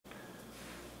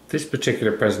This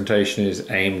particular presentation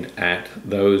is aimed at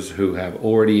those who have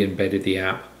already embedded the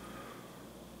app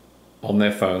on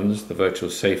their phones, the virtual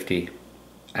safety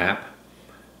app,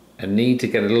 and need to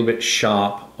get a little bit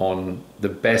sharp on the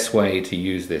best way to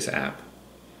use this app.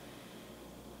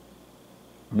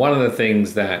 One of the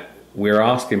things that we're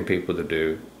asking people to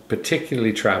do,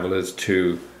 particularly travelers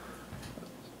to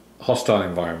hostile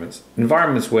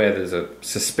environments where there's a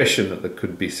suspicion that there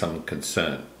could be some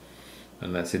concern,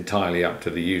 and that's entirely up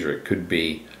to the user. It could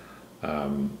be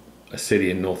a city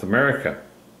in North America,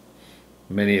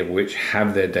 many of which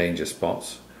have their danger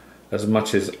spots, as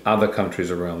much as other countries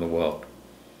around the world.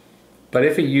 But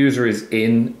if a user is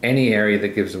in any area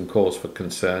that gives them cause for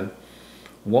concern,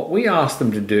 what we ask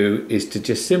them to do is to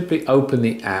just simply open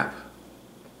the app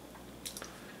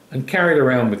and carry it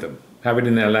around with them. Have it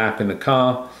in their lap in the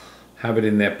car, have it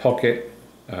in their pocket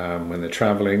when they're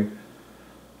traveling.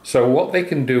 So what they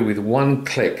can do with one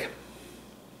click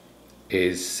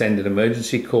is send an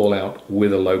emergency call out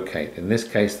with a locate. In this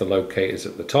case, the locate is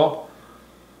at the top.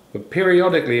 But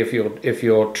periodically, if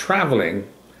you're traveling,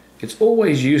 it's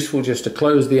always useful just to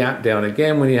close the app down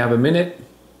again when you have a minute,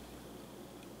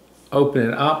 open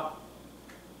it up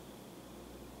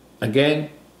again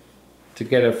to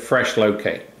get a fresh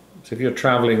locate. So if you're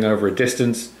traveling over a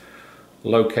distance,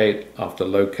 locate after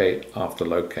locate after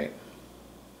locate.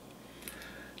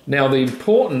 Now, the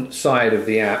important side of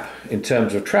the app in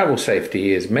terms of travel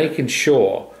safety is making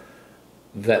sure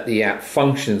that the app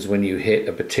functions when you hit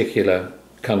a particular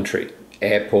country,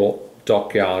 airport,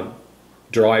 dockyard,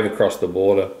 drive across the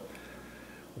border.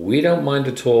 We don't mind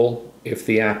at all if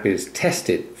the app is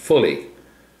tested fully.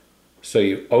 So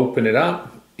you open it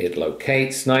up, it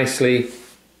locates nicely,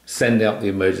 send out the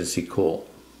emergency call.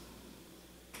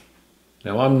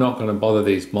 Now, I'm not going to bother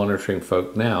these monitoring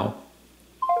folk now,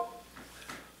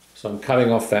 so I'm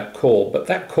cutting off that call, but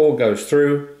that call goes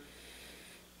through.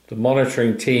 The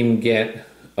monitoring team get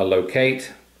a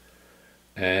locate,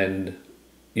 and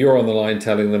you're on the line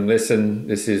telling them, listen,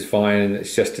 this is fine,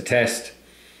 it's just a test.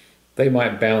 They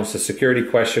might bounce a security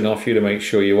question off you to make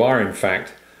sure you are in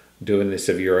fact doing this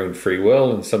of your own free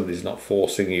will and somebody's not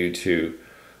forcing you to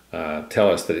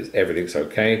tell us that everything's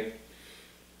okay.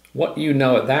 What you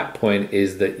know at that point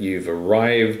is that you've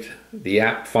arrived, the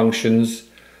app functions,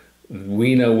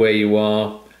 we know where you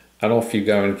are, and off you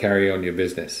go and carry on your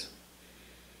business.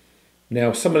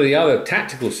 Now, some of the other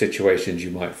tactical situations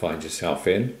you might find yourself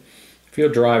in, if you're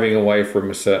driving away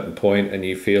from a certain point and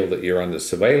you feel that you're under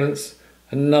surveillance,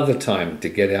 another time to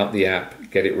get out the app,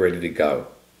 get it ready to go.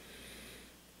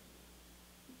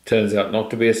 Turns out not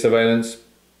to be a surveillance,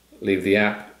 leave the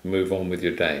app, move on with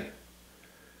your day.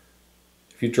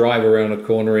 If you drive around a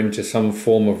corner into some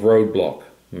form of roadblock,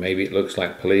 maybe it looks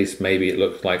like police, maybe it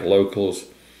looks like locals,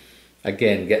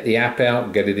 again, get the app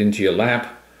out, get it into your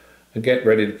lap, and get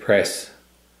ready to press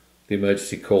the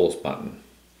emergency calls button.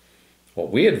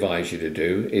 What we advise you to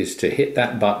do is to hit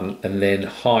that button and then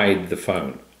hide the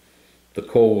phone. The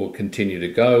call will continue to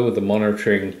go. The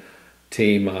monitoring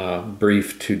team are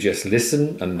briefed to just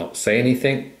listen and not say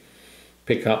anything.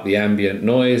 Pick up the ambient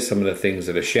noise, some of the things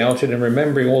that are shouted, and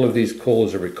remembering all of these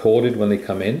calls are recorded when they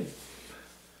come in.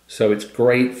 So it's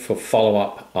great for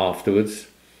follow-up afterwards.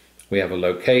 We have a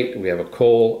locate, we have a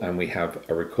call, and we have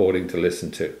a recording to listen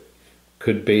to.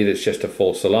 Could be that's just a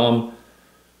false alarm.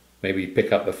 Maybe you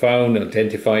pick up the phone,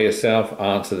 identify yourself,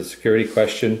 answer the security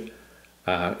question,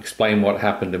 explain what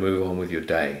happened to move on with your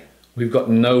day. We've got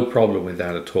no problem with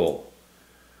that at all.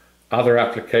 Other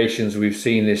applications we've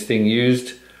seen this thing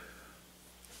used,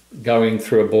 going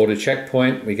through a border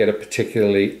checkpoint, we get a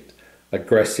particularly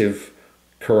aggressive,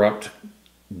 corrupt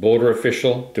border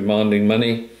official demanding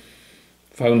money,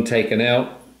 phone taken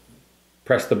out,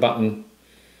 press the button,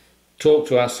 talk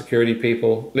to our security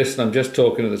people. Listen, I'm just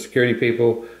talking to the security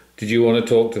people. Did you want to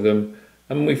talk to them?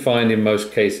 And we find in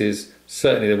most cases,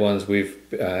 certainly the ones we've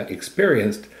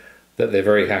experienced, that they're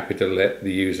very happy to let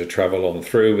the user travel on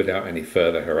through without any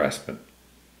further harassment.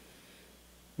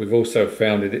 We've also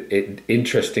found it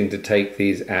interesting to take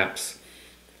these apps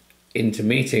into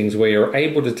meetings where you're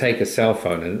able to take a cell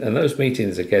phone, and those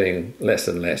meetings are getting less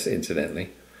and less, incidentally.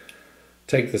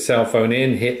 Take the cell phone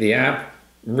in, hit the app,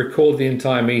 record the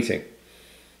entire meeting.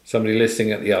 Somebody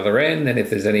listening at the other end, and if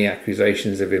there's any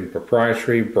accusations of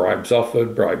impropriety, bribes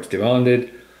offered, bribes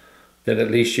demanded, then at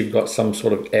least you've got some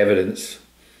sort of evidence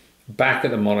back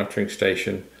at the monitoring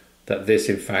station that this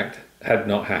in fact had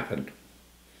not happened,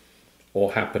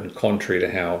 or happened contrary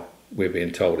to how we're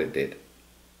being told it did.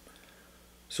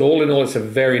 So all in all, it's a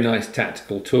very nice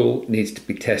tactical tool. It needs to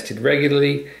be tested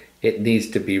regularly. It needs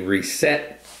to be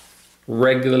reset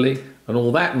regularly. And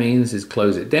all that means is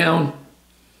close it down,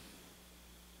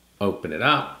 open it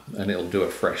up, and it'll do a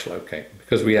fresh locate.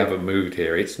 Because we haven't moved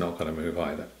here, it's not going to move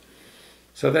either.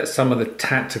 So that's some of the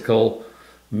tactical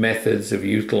methods of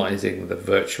utilizing the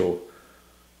virtual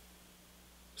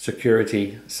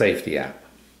security safety app.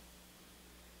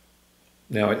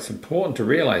 Now, it's important to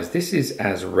realize this is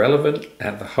as relevant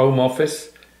at the home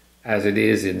office as it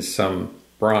is in some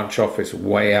branch office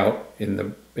way out in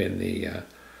the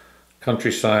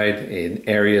countryside, in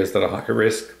areas that are high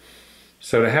risk.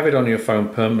 So to have it on your phone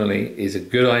permanently is a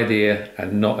good idea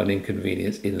and not an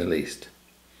inconvenience in the least.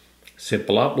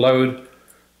 Simple upload,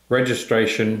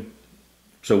 registration,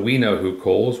 so we know who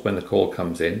calls when the call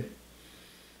comes in.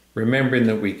 Remembering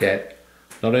that we get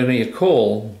not only a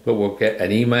call, but we'll get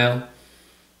an email,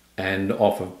 and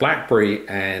off of BlackBerry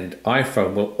and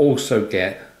iPhone we'll also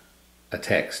get a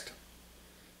text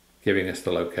giving us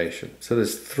the location. So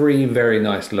there's 3 very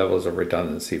nice levels of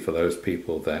redundancy for those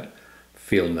people that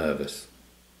feel nervous.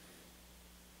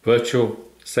 Virtual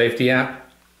Safety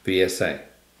App, VSA.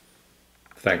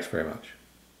 Thanks very much.